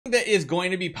That is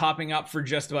going to be popping up for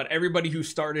just about everybody who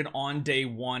started on day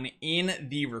one in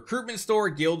the recruitment store,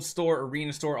 guild store,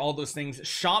 arena store, all those things.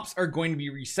 Shops are going to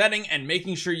be resetting, and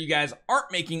making sure you guys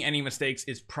aren't making any mistakes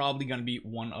is probably going to be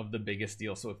one of the biggest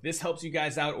deals. So if this helps you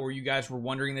guys out, or you guys were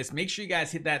wondering this, make sure you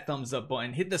guys hit that thumbs up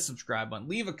button, hit the subscribe button,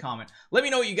 leave a comment. Let me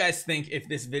know what you guys think, if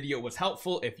this video was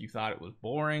helpful, if you thought it was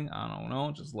boring, I don't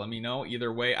know, just let me know.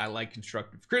 Either way, I like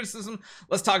constructive criticism.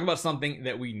 Let's talk about something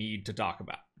that we need to talk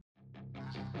about.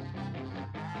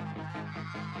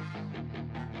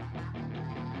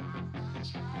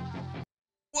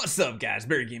 What's up guys,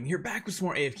 Barry Game here, back with some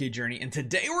more AFK Journey, and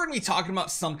today we're going to be talking about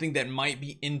something that might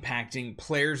be impacting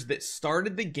players that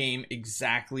started the game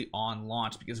exactly on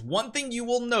launch. Because one thing you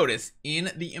will notice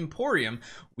in the Emporium,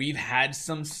 we've had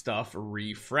some stuff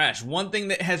refresh. One thing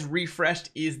that has refreshed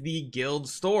is the guild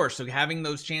store, so having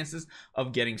those chances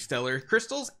of getting stellar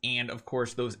crystals and of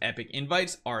course those epic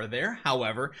invites are there.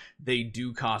 However, they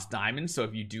do cost diamonds, so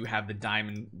if you do have the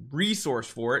diamond resource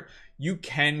for it, you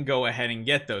can go ahead and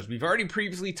get those. We've already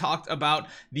previously talked about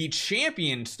the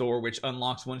champion store, which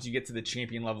unlocks once you get to the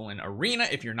champion level in arena.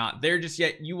 If you're not there just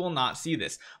yet, you will not see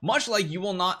this. Much like you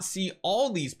will not see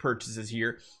all these purchases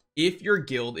here if your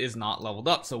guild is not leveled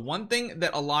up. So one thing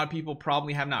that a lot of people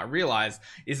probably have not realized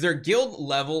is their guild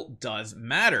level does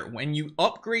matter. When you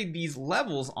upgrade these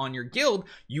levels on your guild,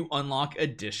 you unlock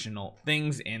additional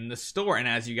things in the store. And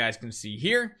as you guys can see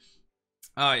here,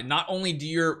 not only do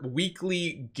your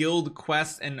weekly guild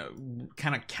quests and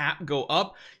kind of cap go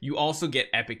up, you also get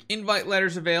epic invite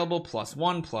letters available,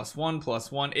 +1, +1,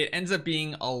 +1. It ends up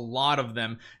being a lot of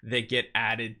them that get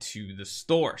added to the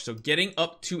store. So getting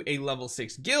up to a level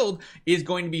 6 guild is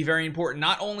going to be very important,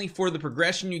 not only for the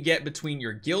progression you get between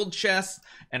your guild chests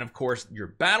and of course your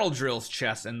battle drills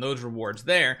chests and those rewards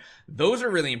there. Those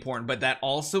are really important, but that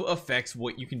also affects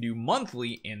what you can do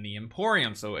monthly in the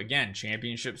Emporium. So again,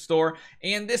 championship store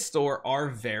and this store are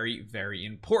very, very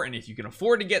important. If you can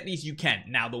afford to get these, you can.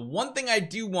 Now, the one thing I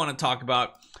do want to talk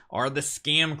about are the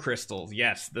scam crystals.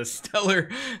 Yes, the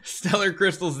stellar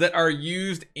crystals that are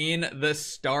used in the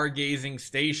stargazing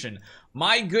station.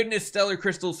 My goodness, stellar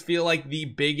crystals feel like the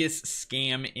biggest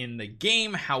scam in the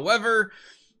game. However,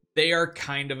 they are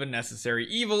kind of a necessary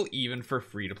evil, even for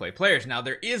free-to-play players. Now,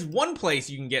 there is one place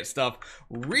you can get stuff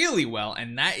really well,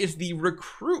 and that is the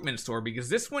recruitment store, because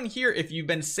this one here, if you've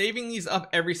been saving these up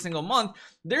every single month,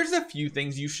 there's a few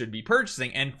things you should be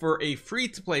purchasing. And for a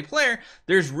free-to-play player,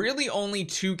 there's really only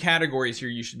two categories here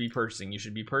you should be purchasing. You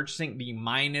should be purchasing the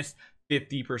minus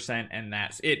 50%, and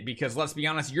that's it. Because let's be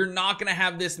honest, you're not going to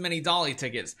have this many dolly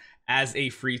tickets as a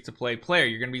free-to-play player.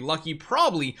 You're going to be lucky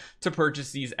probably to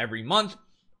purchase these every month.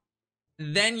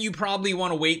 Then you probably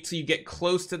want to wait till you get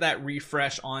close to that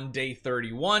refresh on day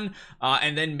 31,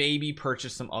 and then maybe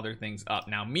purchase some other things up.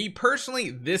 Now, me personally,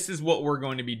 this is what we're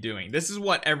going to be doing. This is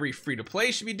what every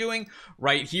free-to-play should be doing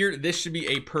right here. This should be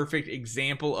a perfect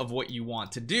example of what you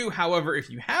want to do. However, if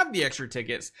you have the extra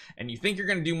tickets and you think you're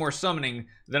going to do more summoning,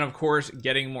 then of course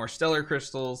getting more stellar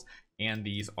crystals and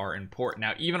these are important.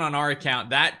 Now, even on our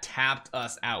account, that tapped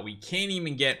us out. We can't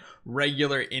even get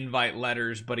regular invite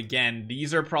letters. But again,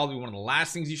 these are probably one of the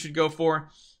last things you should go for.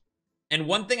 And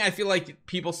one thing I feel like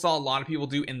people saw a lot of people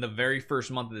do in the very first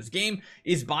month of this game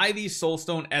is buy these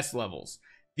Soulstone S levels.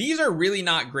 These are really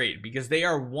not great because they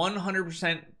are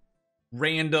 100%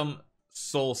 random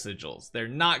soul sigils. They're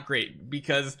not great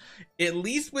because at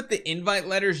least with the invite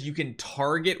letters, you can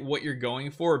target what you're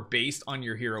going for based on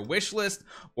your hero wish list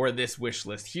or this wish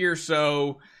list here.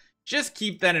 So just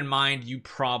keep that in mind. You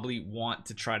probably want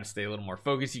to try to stay a little more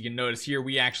focused. You can notice here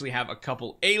we actually have a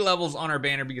couple A levels on our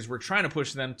banner because we're trying to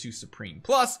push them to Supreme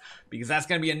Plus, because that's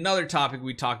going to be another topic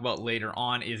we talk about later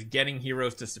on, is getting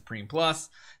heroes to Supreme Plus.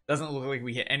 Doesn't look like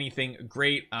we hit anything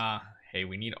great. Hey,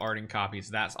 we need Ardent copies.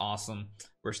 That's awesome.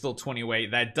 We're still 20 away.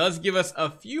 That does give us a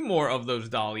few more of those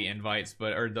dolly invites,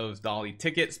 or those dolly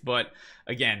tickets, but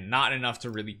again, not enough to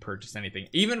really purchase anything.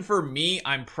 Even for me,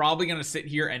 I'm probably going to sit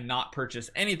here and not purchase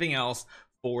anything else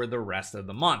for the rest of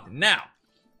the month. Now,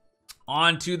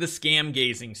 on to the scam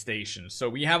gazing stations. So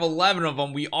we have 11 of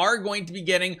them. We are going to be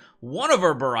getting one of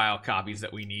our Burial copies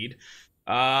that we need.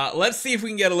 Let's see if we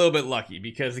can get a little bit lucky,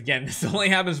 because again, this only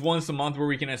happens once a month where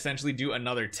we can essentially do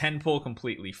another 10 pull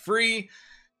completely free.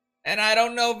 And I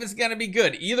don't know if it's going to be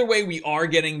good. Either way, we are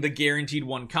getting the guaranteed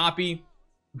one copy.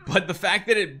 But the fact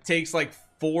that it takes like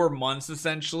 4 months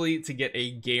essentially to get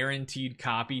a guaranteed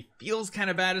copy feels kind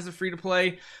of bad as a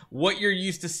free-to-play. What you're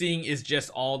used to seeing is just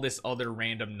all this other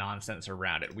random nonsense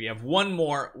around it. We have one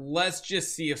more. Let's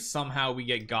just see if somehow we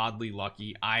get godly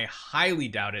lucky. I highly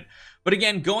doubt it. But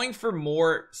again, going for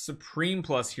more Supreme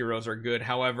Plus heroes are good.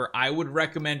 However, I would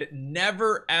recommend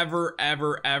never, ever,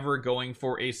 ever, ever going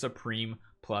for a Supreme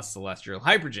Plus Celestial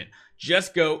Hypergen.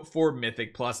 Just go for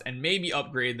Mythic Plus and maybe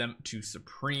upgrade them to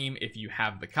Supreme if you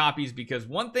have the copies, because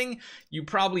one thing you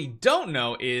probably don't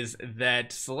know is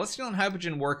that Celestial and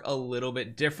Hypergen work a little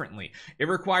bit differently. It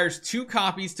requires 2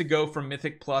 copies to go from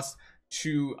Mythic Plus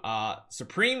to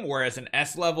Supreme, whereas an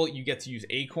S level you get to use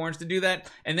acorns to do that,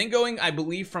 and then going, I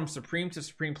believe, from Supreme to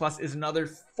Supreme Plus is another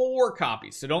 4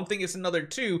 copies. So don't think it's another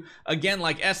 2, again,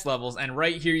 like S levels. And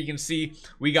right here you can see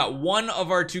we got 1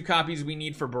 of our 2 copies we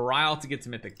need for Burial to get to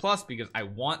Mythic Plus, because I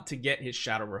want to get his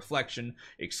Shadow Reflection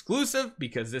exclusive,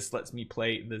 because this lets me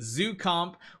play the Zoo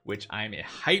comp, which I'm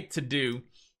hyped to do.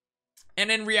 And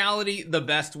in reality, the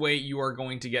best way you are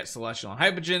going to get Celestial and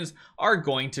Hypergens are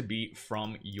going to be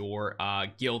from your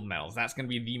guild medals. That's going to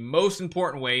be the most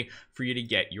important way for you to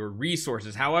get your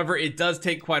resources. However, it does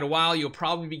take quite a while. You'll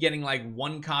probably be getting like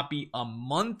 1 copy a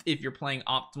month if you're playing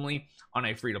optimally on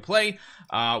a free-to-play.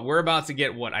 We're about to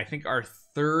get what I think our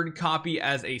 3rd copy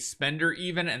as a spender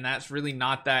even, and that's really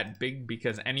not that big,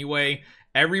 because anyway,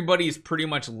 everybody is pretty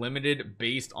much limited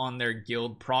based on their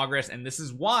guild progress. And this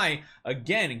is why,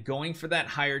 again, going for that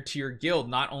higher tier guild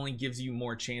not only gives you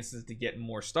more chances to get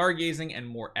more stargazing and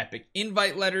more epic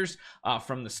invite letters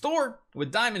from the store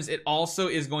with diamonds, it also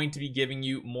is going to be giving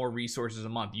you more resources a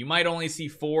month. You might only see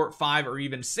 4, 5, or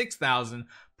even 6,000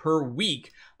 per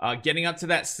week. Getting up to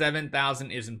that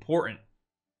 7,000 is important.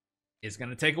 It's going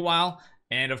to take a while.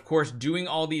 And of course, doing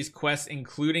all these quests,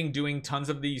 including doing tons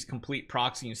of these complete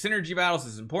proxy and synergy battles,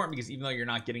 is important, because even though you're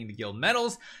not getting the guild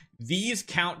medals, these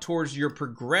count towards your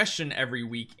progression every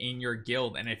week in your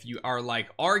guild. And if you are like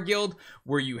our guild,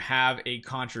 where you have a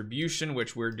contribution,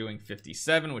 which we're doing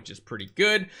 57, which is pretty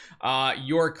good,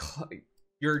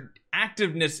 your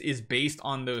activeness is based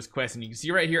on those quests. And you can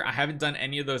see right here, I haven't done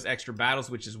any of those extra battles,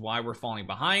 which is why we're falling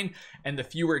behind. And the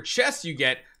fewer chests you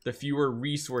get, the fewer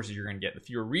resources you're going to get. The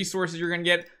fewer resources you're going to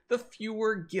get, the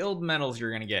fewer guild medals you're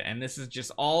going to get. And this is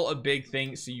just all a big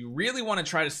thing. So you really want to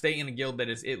try to stay in a guild that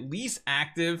is at least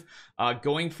active,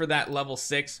 going for that level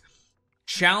 6.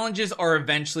 Challenges are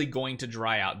eventually going to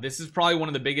dry out. This is probably one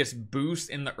of the biggest boosts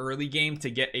in the early game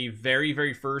to get a very,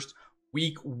 very first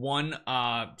week 1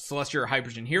 Celestial or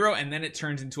Hypergen hero, and then it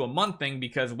turns into a month thing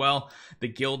because, well, the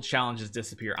guild challenges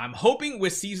disappear. I'm hoping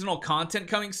with seasonal content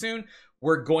coming soon,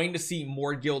 we're going to see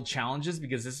more guild challenges,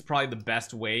 because this is probably the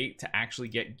best way to actually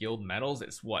get guild medals.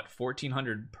 It's what,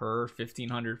 1,400 per,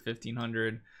 1,500,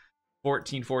 1,500,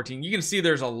 14, 14. You can see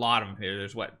there's a lot of them here.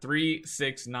 There's what, 3,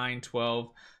 6, 9,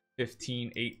 12,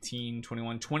 15, 18,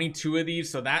 21, 22 of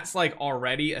these. So that's like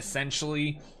already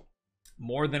essentially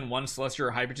more than 1 Celestial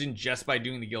or Hypergen just by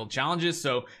doing the guild challenges.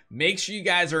 So make sure you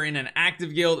guys are in an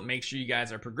active guild, make sure you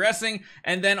guys are progressing,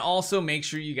 and then also make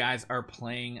sure you guys are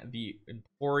playing the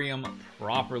Emporium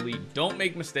properly. Don't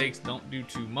make mistakes, don't do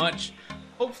too much.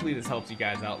 Hopefully this helps you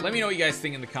guys out. Let me know what you guys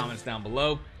think in the comments down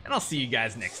below, and I'll see you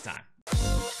guys next time.